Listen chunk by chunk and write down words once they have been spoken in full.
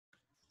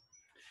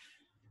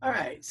All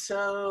right,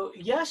 so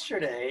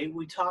yesterday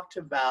we talked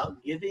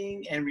about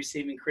giving and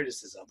receiving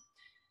criticism,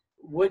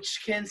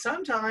 which can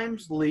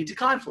sometimes lead to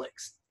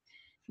conflicts.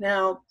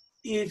 Now,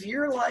 if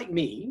you're like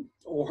me,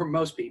 or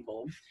most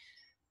people,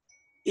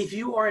 if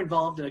you are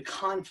involved in a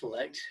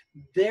conflict,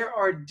 there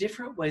are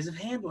different ways of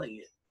handling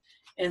it.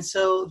 And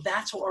so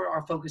that's what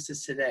our focus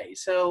is today.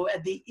 So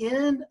at the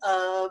end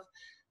of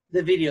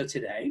the video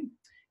today,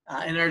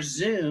 in our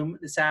Zoom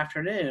this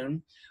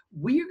afternoon,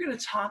 we are going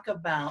to talk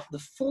about the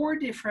 4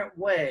 different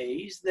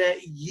ways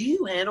that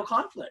you handle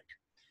conflict.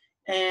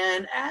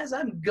 And as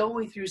I'm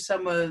going through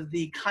some of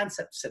the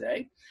concepts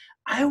today,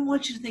 I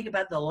want you to think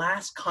about the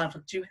last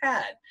conflict you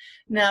had.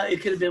 Now,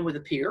 it could have been with a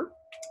peer,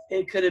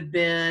 it could have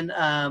been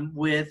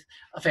with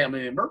a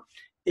family member,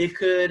 it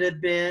could have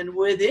been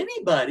with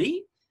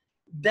anybody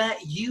that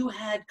you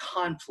had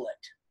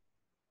conflict.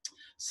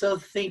 So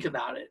think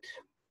about it.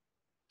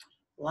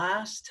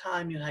 Last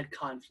time you had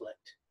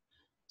conflict.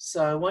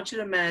 So I want you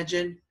to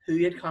imagine who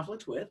you had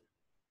conflict with.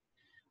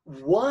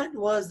 What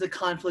was the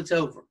conflict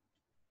over?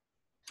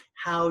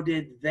 How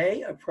did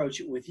they approach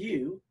it with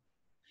you?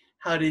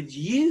 How did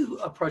you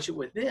approach it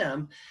with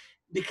them?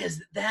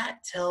 Because that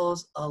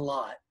tells a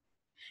lot.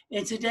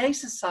 In today's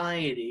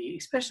society,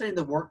 especially in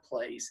the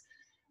workplace,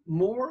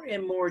 more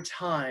and more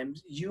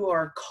times you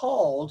are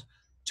called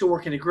to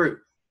work in a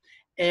group.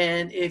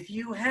 And if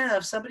you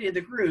have somebody in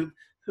the group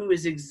who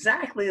is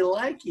exactly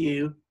like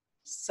you,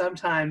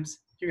 sometimes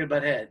you're going to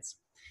butt heads.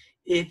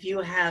 If you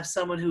have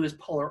someone who is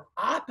polar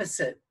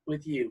opposite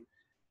with you,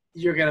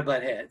 you're going to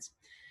butt heads.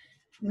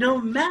 No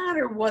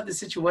matter what the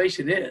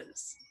situation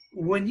is,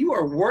 when you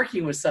are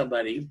working with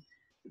somebody,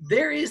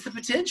 there is the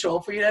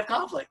potential for you to have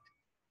conflict.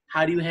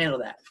 How do you handle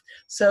that?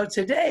 So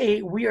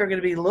today we are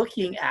going to be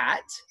looking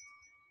at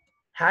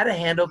how to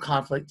handle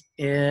conflict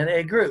in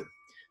a group.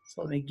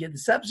 So let me get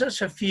this up.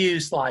 Just a few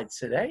slides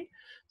today.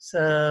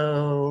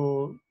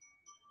 So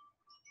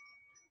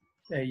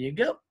there you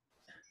go.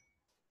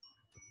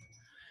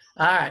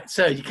 All right,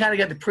 so you kind of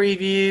got the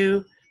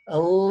preview a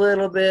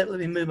little bit. Let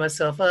me move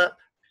myself up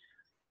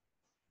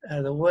out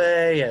of the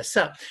way. Yeah,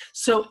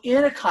 so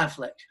in a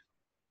conflict,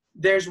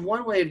 there's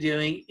one way of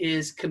doing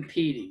is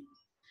competing,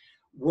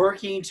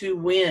 working to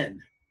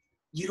win.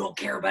 You don't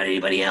care about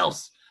anybody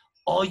else.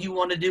 All you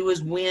want to do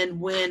is win,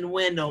 win,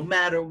 win, no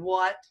matter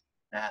what.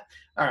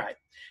 All right.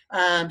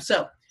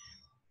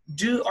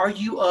 Are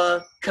you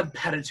a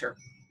competitor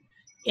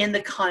in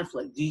the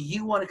conflict? Do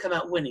you want to come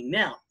out winning?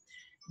 Now,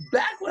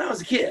 back when I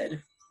was a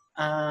kid,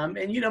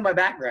 and you know my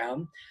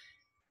background,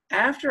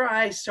 after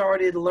I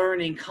started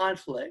learning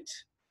conflict,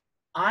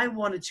 I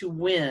wanted to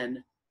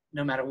win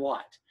no matter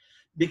what,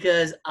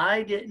 because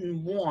I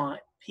didn't want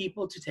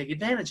people to take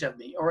advantage of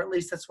me, or at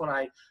least that's what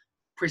I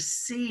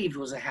perceived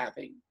was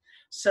happening.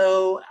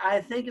 So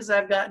I think as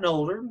I've gotten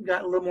older,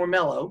 gotten a little more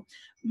mellow,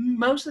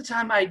 most of the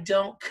time I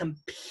don't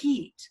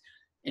compete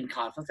in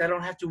conflict. I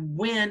don't have to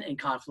win in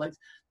conflict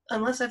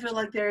unless I feel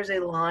like there's a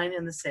line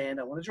in the sand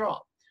I want to draw.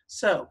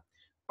 So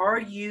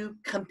are you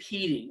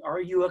competing? Are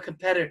you a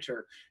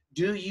competitor?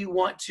 Do you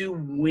want to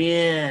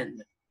win?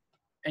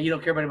 And you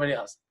don't care about anybody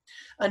else.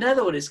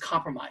 Another one is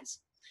compromise.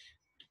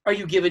 Are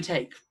you give and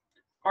take?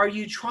 Are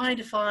you trying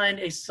to find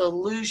a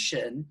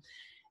solution?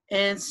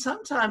 And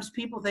sometimes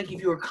people think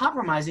if you are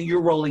compromising,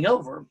 you're rolling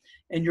over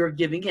and you're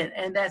giving in.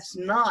 And that's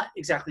not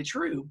exactly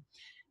true.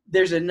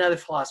 There's another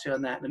philosophy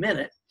on that in a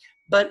minute.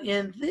 But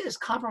in this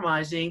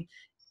compromising,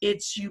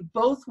 it's you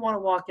both want to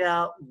walk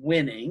out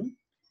winning,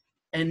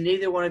 and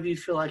neither one of you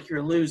feel like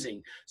you're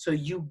losing. So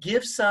you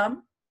give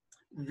some,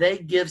 they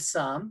give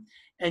some,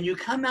 and you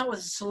come out with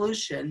a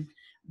solution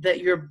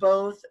that you're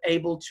both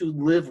able to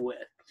live with.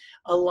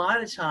 A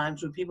lot of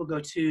times when people go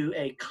to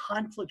a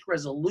conflict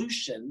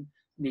resolution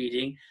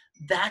meeting,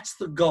 that's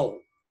the goal,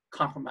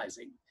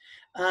 compromising.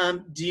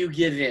 Do you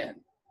give in?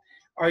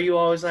 Are you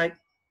always like,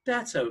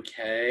 that's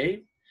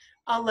okay,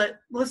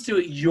 let's do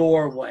it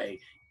your way,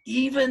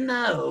 even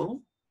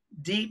though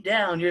deep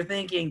down you're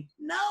thinking,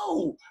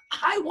 no,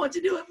 I want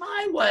to do it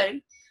my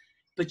way.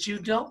 But you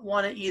don't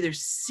want to either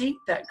seek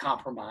that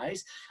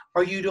compromise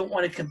or you don't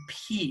want to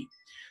compete.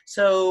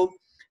 So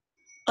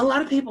a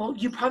lot of people,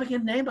 you probably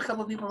can name a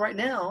couple of people right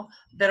now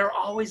that are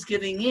always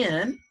giving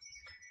in,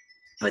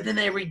 but then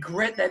they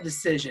regret that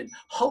decision.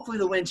 Hopefully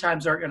the wind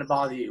chimes aren't going to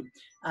bother you.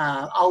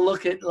 I'll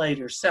look at it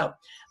later.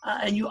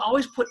 And you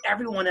always put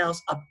everyone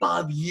else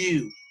above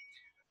you.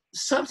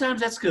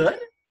 Sometimes that's good.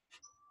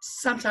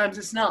 Sometimes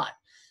it's not.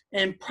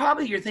 And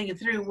probably you're thinking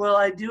through, well,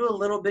 I do a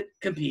little bit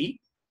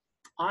compete.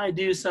 I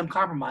do some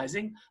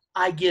compromising.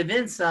 I give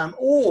in some.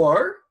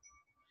 Or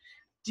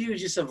do you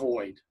just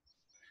avoid?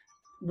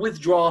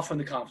 Withdraw from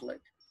the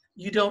conflict.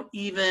 You don't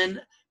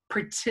even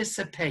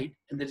participate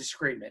in the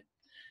disagreement.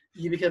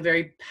 You become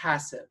very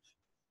passive.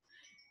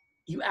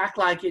 You act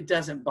like it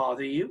doesn't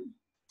bother you.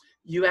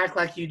 You act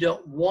like you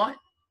don't want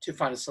to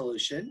find a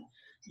solution.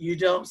 You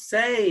don't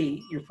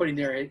say you're putting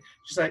there,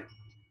 just like.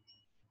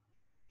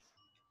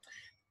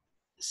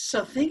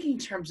 So thinking in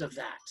terms of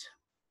that,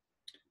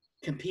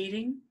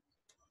 competing,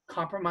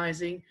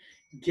 compromising,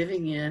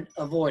 giving in,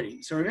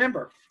 avoiding. So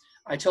remember,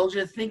 I told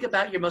you to think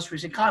about your most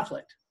recent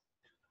conflict.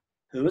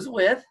 Who was it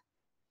with?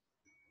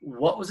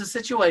 What was the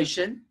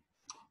situation?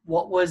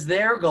 What was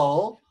their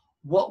goal?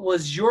 What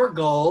was your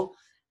goal?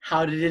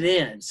 How did it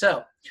end?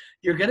 So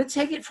you're going to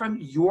take it from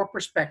your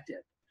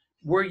perspective.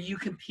 Were you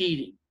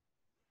competing?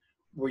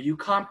 Were you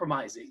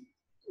compromising?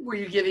 Were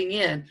you giving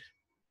in?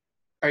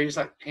 Are you just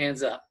like,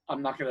 hands up?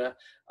 I'm just going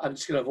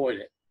to avoid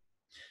it.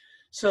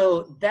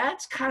 So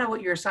that's kind of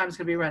what your assignment's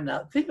going to be right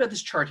now. Think about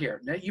this chart here.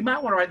 Now, you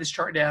might want to write this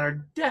chart down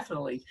or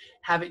definitely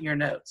have it in your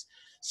notes.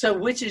 So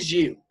which is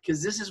you?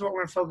 Because this is what we're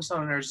going to focus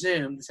on in our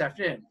Zoom this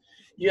afternoon.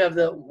 You have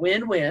the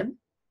win-win.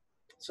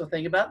 So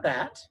think about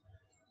that.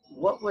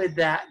 What would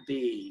that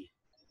be?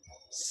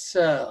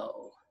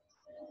 So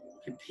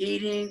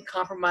competing,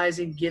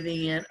 compromising,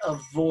 giving in,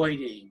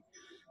 avoiding.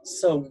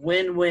 So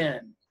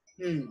win-win.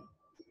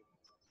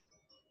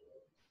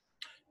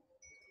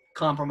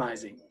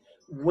 Compromising.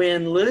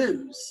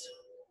 Win-lose.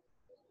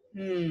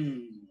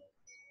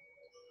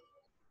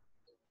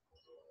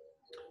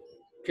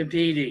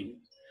 Competing.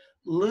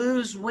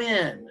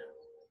 Lose-win.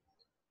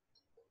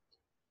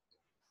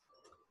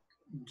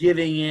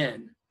 Giving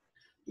in.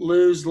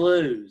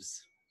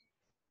 Lose-lose.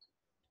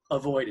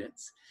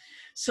 Avoidance.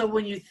 So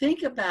when you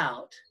think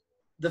about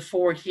the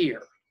four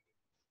here,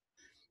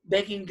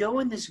 they can go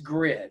in this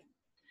grid.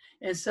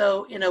 And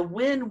so in a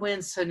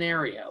win-win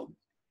scenario,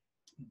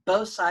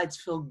 both sides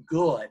feel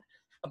good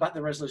about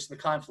the resolution of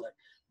the conflict.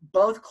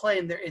 Both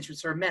claim their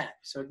interests are met.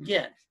 So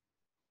again,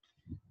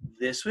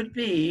 this would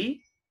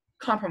be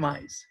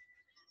compromise.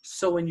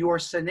 So in your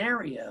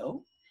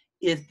scenario,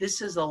 if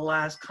this is the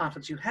last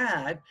conflict you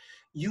had,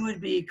 you would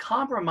be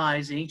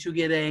compromising to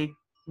get a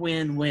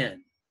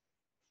win-win.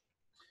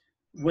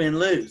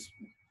 Win-lose.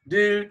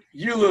 Dude,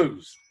 you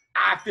lose.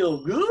 I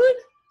feel good.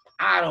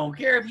 I don't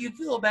care if you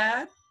feel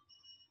bad.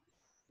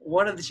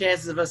 What are the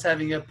chances of us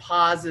having a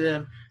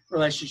positive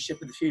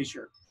relationship in the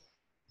future?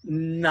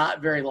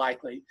 Not very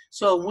likely.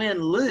 So a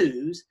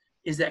win-lose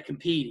is that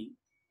competing.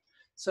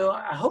 So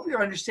I hope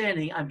you're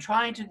understanding. I'm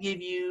trying to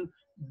give you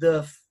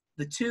the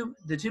two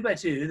by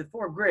two, the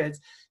four grids,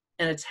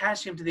 and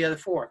attach them to the other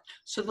four.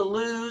 So the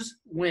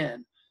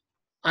lose-win.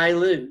 I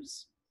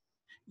lose.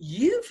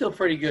 You feel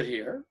pretty good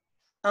here.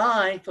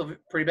 I feel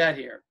pretty bad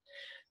here.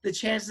 The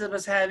chances of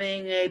us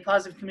having a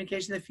positive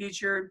communication in the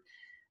future,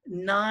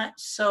 not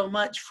so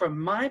much from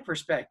my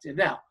perspective.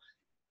 Now,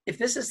 if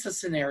this is the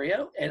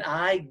scenario and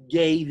I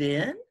gave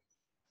in,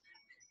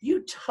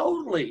 you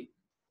totally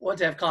want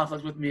to have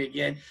conflict with me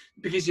again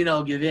because you know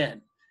I'll give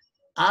in.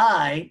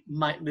 I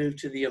might move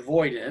to the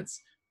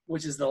avoidance,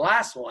 which is the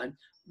last one.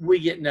 We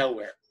get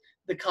nowhere.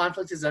 The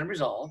conflict is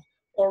unresolved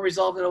or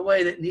resolved in a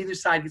way that neither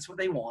side gets what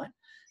they want.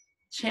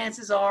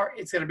 Chances are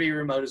it's going to be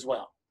remote as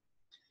well.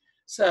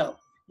 So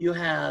you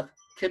have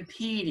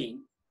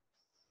competing,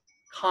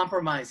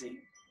 compromising,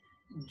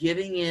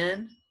 giving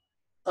in,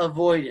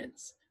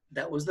 avoidance.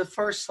 That was the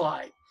first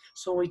slide.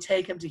 So when we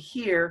take them to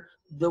here,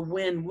 the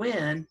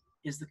win-win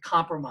is the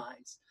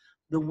compromise.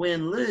 The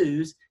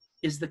win-lose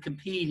is the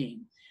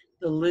competing.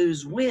 The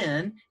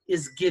lose-win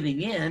is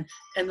giving in.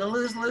 And the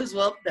lose-lose,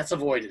 well, that's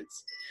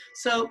avoidance.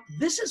 So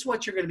this is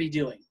what you're going to be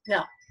doing.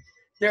 Now,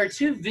 there are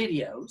two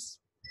videos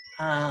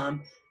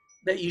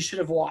that you should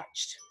have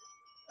watched.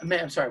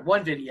 I'm sorry,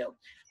 one video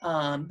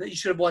that you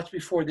should have watched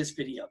before this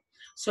video.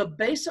 So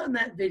based on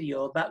that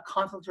video about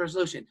conflict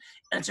resolution,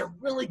 and it's a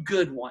really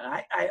good one.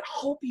 I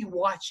hope you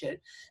watch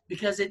it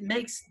because it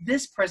makes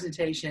this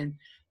presentation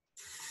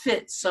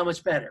fit so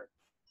much better.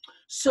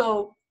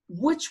 So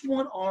which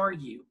one are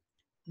you?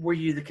 Were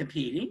you the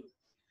competing?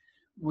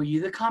 Were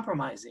you the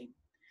compromising?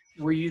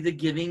 Were you the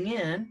giving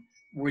in?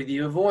 Were you the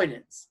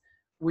avoidance?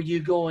 Were you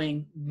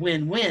going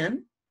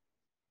win-win,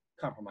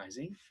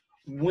 compromising,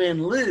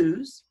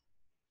 win-lose,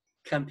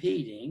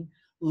 competing,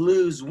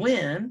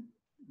 lose-win,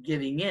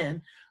 giving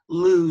in,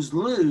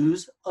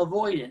 lose-lose,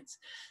 avoidance.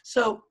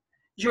 So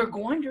you're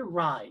going to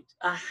write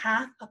a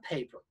half a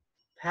page,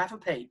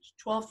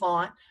 12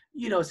 font,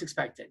 you know it's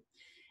expected.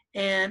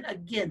 And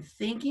again,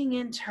 thinking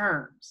in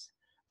terms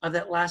of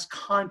that last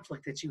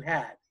conflict that you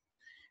had.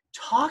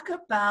 Talk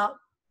about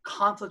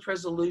conflict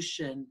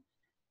resolution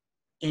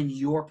in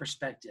your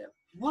perspective.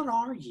 What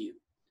are you?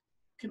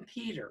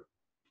 Competer,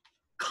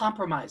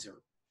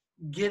 compromiser,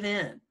 give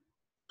in,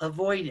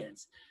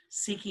 avoidance,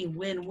 seeking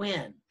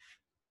win-win,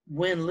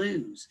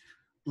 win-lose,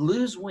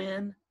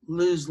 lose-win,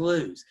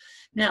 lose-lose.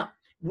 Now,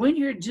 when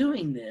you're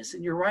doing this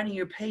and you're writing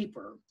your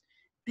paper,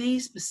 be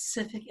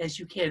specific as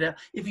you can. Now,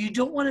 if you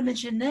don't want to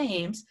mention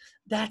names,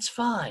 that's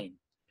fine.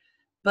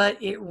 But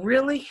it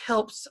really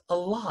helps a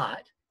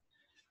lot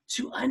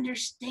to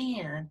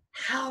understand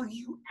how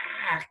you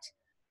act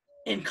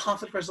in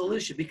conflict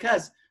resolution.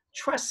 Because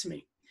trust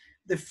me,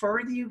 the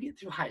further you get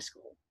through high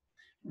school,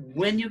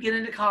 when you get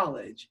into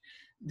college,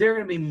 there are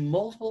going to be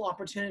multiple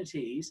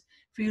opportunities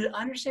for you to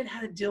understand how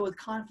to deal with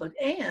conflict.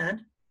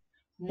 And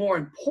more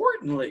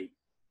importantly,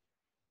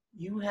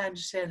 you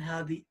understand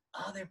how the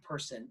other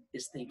person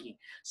is thinking.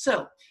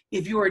 So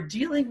if you are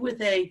dealing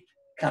with a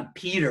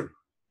competer,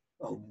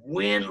 a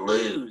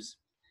win-lose,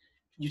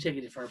 you take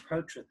a different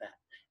approach with that.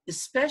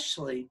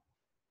 especially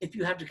if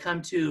you have to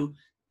come to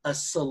a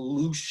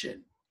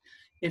solution.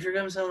 If you're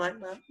going to say like,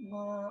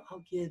 well,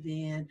 I'll give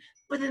in,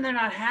 but then they're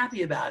not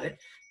happy about it,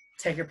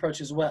 take your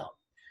approach as well.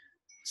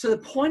 So the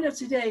point of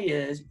today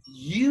is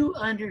you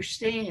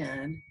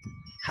understand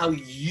how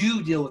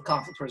you deal with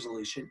conflict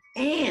resolution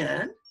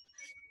and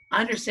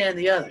understand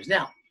the others.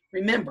 Now,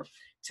 remember,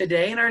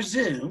 today in our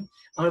Zoom,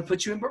 I'm going to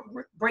put you in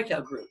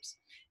breakout groups,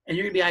 and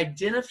you're going to be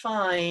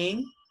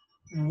identifying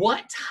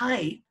what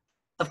type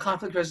of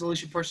conflict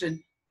resolution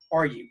person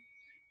are you.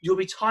 You'll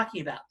be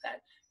talking about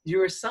that.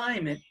 Your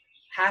assignment,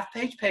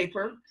 half-page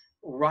paper,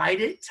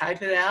 write it,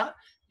 type it out.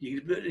 You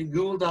can put it in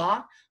Google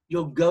Doc.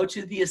 You'll go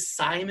to the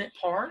assignment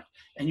part,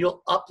 and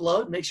you'll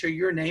upload, make sure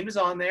your name is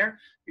on there,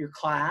 your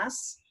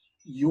class,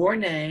 your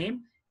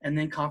name, and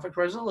then conflict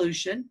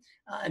resolution,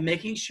 and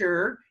making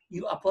sure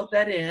you upload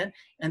that in.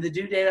 And the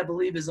due date, I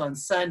believe, is on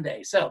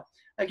Sunday. So,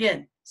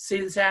 again, see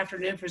you this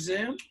afternoon for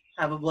Zoom.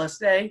 Have a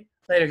blessed day.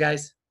 Later,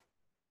 guys.